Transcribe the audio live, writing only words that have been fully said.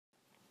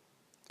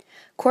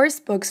Course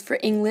books for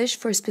English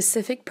for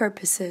specific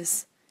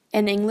purposes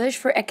and English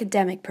for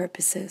academic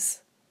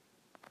purposes.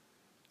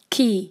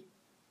 Key: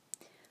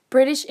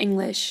 British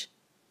English,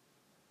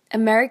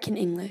 American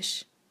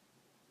English,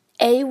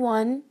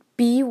 A1,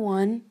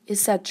 B1,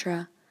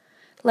 etc.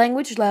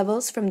 Language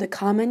levels from the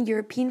Common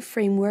European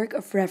Framework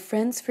of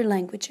Reference for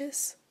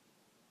Languages.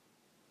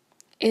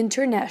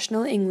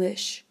 International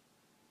English,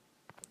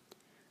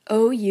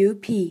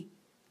 OUP,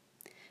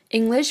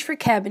 English for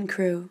cabin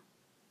crew,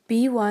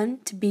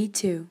 B1 to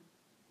B2.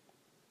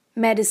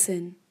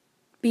 Medicine,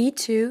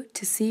 B2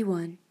 to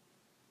C1.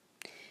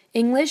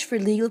 English for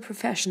legal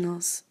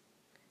professionals,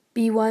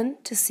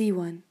 B1 to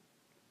C1.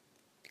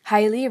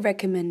 Highly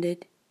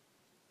recommended.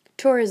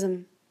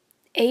 Tourism,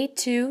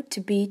 A2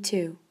 to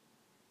B2.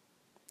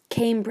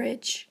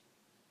 Cambridge,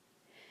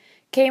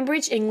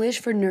 Cambridge English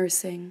for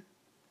nursing,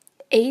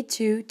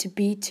 A2 to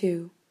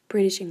B2,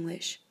 British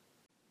English.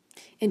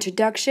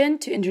 Introduction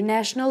to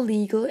International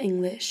Legal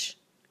English,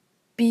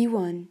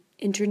 B1,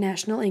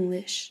 International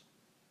English.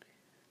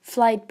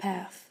 Flight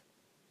path,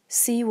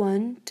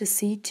 C1 to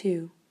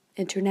C2,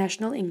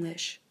 International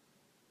English.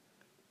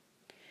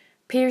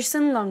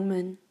 Pearson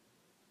Longman,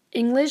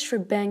 English for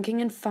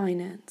banking and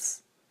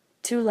finance,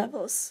 2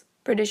 levels,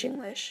 British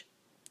English.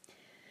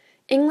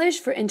 English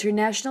for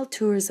international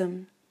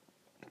tourism,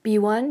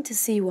 B1 to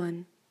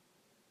C1.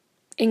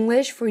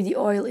 English for the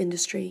oil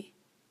industry,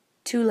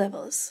 2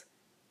 levels,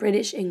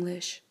 British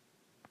English.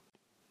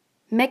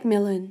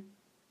 Macmillan,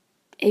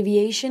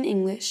 Aviation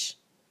English,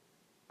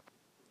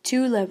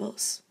 2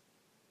 levels.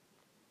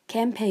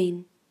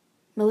 Campaign,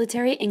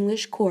 Military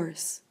English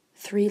course,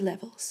 3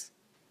 levels.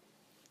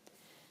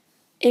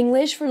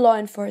 English for law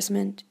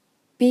enforcement,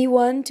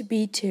 B1 to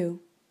B2.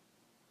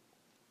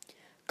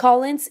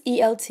 Collins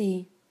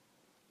ELT,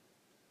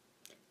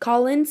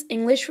 Collins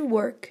English for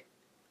work,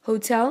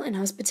 hotel and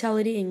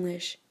hospitality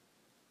English,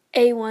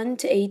 A1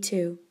 to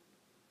A2.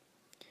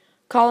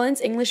 Collins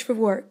English for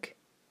work,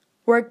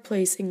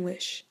 workplace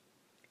English,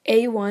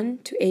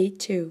 A1 to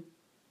A2.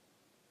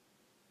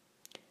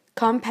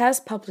 Encompass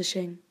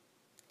Publishing,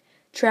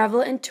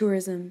 travel and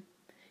tourism,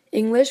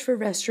 English for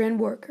restaurant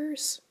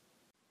workers.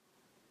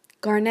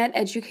 Garnet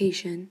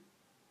Education,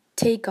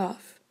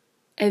 takeoff,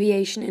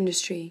 aviation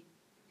industry,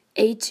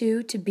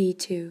 A2 to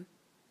B2.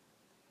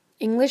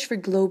 English for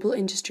global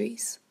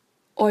industries,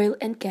 oil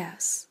and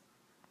gas,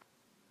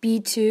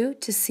 B2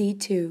 to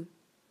C2.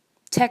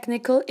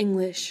 Technical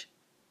English,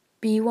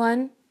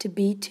 B1 to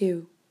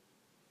B2.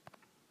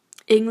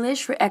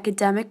 English for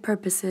academic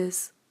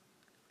purposes,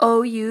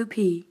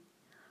 OUP,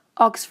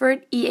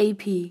 Oxford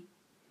EAP,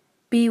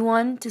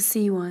 B1 to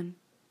C1.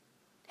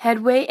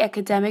 Headway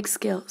Academic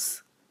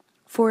Skills,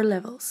 4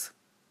 levels.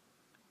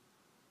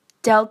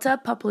 Delta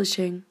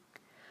Publishing,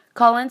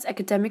 Collins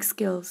Academic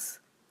Skills,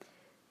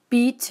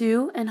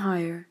 B2 and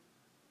higher.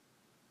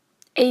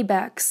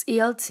 ABAX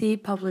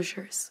ELT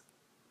Publishers,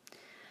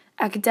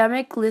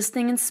 Academic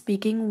Listening and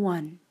Speaking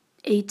 1,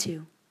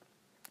 A2.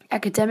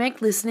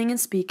 Academic Listening and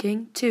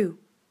Speaking 2,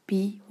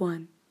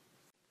 B1.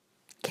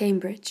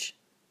 Cambridge,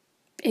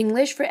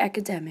 English for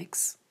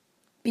Academics,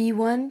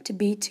 B1 to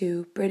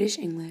B2, British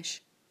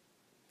English.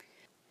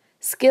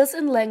 Skills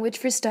in Language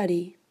for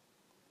Study,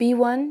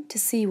 B1 to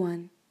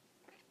C1.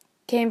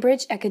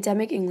 Cambridge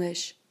Academic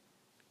English,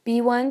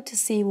 B1 to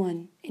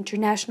C1,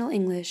 International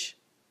English.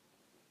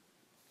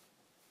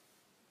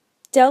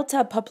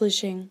 Delta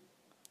Publishing,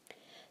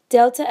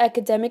 Delta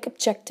Academic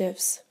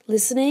Objectives,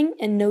 Listening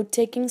and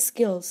Note-Taking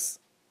Skills,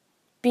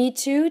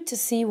 B2 to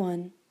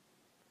C1.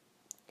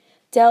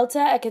 Delta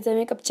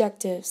Academic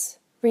Objectives,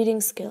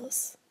 Reading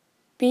Skills,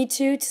 B2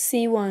 to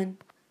C1.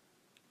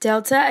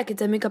 Delta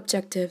Academic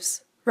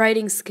Objectives,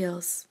 Writing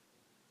Skills,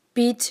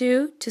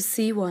 B2 to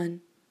C1.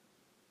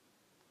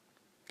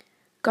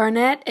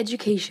 Garnet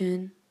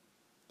Education,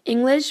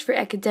 English for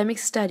Academic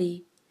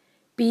Study,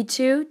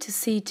 B2 to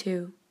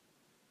C2.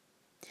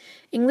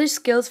 English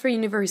Skills for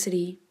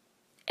University,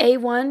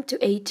 A1 to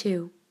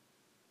A2.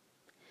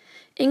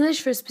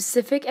 English for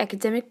Specific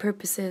Academic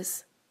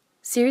Purposes,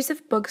 series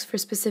of books for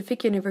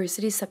specific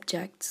university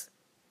subjects,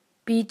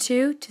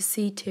 B2 to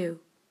C2.